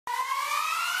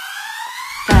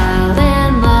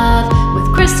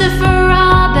Christopher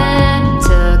Robin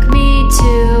took me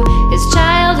to his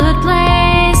childhood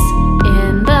place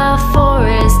in the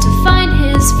forest to find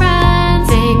his friends.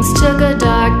 Things took a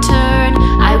dark turn,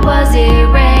 I was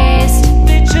erased.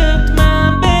 They choked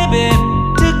my baby,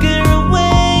 took her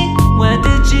away. Why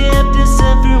did she have to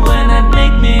suffer when I'd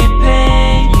make me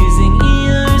pay? Using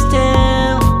Eeyore's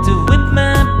tail to whip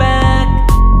my back,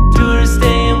 to her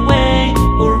stay away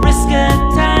or risk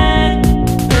attack.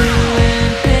 Pooh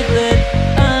and Piglet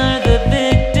are the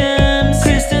victims.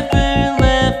 Christopher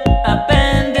left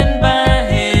abandoned by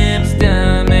him.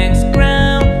 Stomachs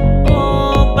growl,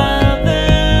 oh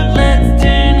bother. Let's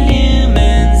turn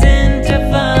humans into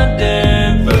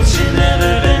fodder. But she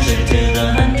never ventured to the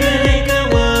 100-acre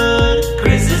wood.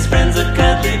 Chris's friends are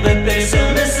cuddly, but they're so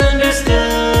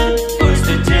misunderstood. Forced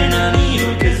to turn on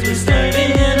Eeyore 'cause we're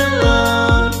starving and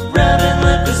alone. Robin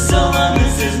left us so long,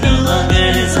 this is no longer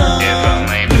his home.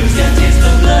 Pooh's got taste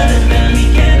of blood and now he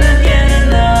cannot get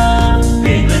enough.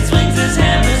 Piglet swings his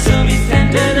hammer so he's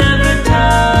tempted over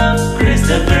top.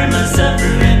 Christopher must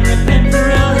suffer and repent for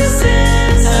all his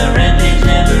sins. A rampage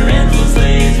never ends, we'll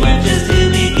slay his wife just to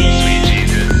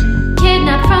begin.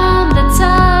 Kidnapped from the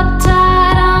top,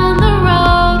 tied on the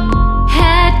road.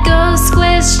 Head goes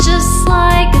squished just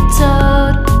like a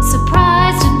toad.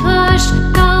 Surprised and pushed,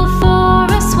 go for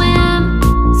a swim.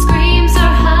 Screams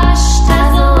are hushed as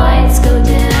the lights go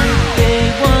dim. They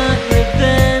want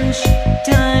revenge,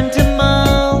 time to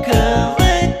maul.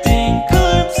 Collecting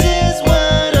corpses,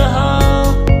 what a haul.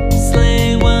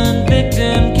 Slay one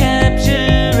victim,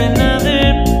 capture another.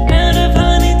 Out of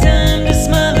honey, time to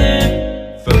smother.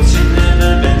 Folks should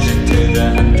never venture to the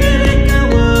 100-acre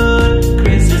wood.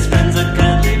 Chris's friends are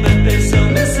cuddly, but they're so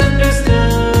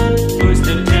misunderstood. Forced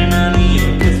to turn on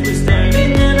Eeyore 'cause we're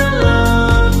starving and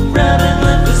alone. Robin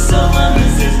left us so long,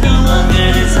 this is no longer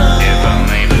his home.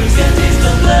 Pooh's got taste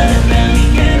of blood and now he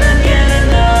cannot get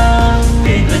enough.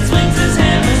 Piglet swings his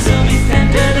hammer so he's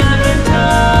tempted over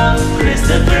top.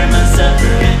 Christopher must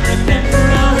suffer and repent for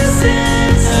all his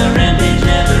sins. A rampage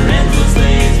never ends, we'll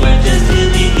slay his wife just to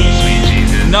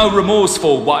begin. No remorse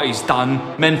for what he's done.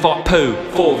 Men fight Pooh,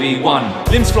 4v1.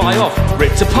 Limbs fly off,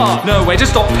 ripped apart. No way to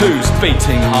stop Pooh's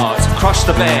beating heart. Crush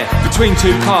the bear between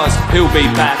two cars. He'll be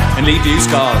back and leave you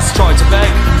scars. Try to beg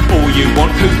all you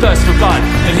want. Pooh thirsts for blood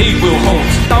and he will haunt.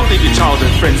 Don't leave your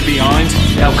childhood friends behind.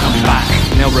 They'll come back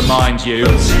and they'll remind you.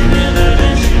 She never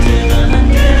ventured to the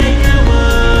 100-acre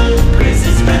wood.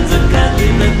 Chris's friends are cuddly,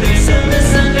 but they're so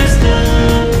misunderstood.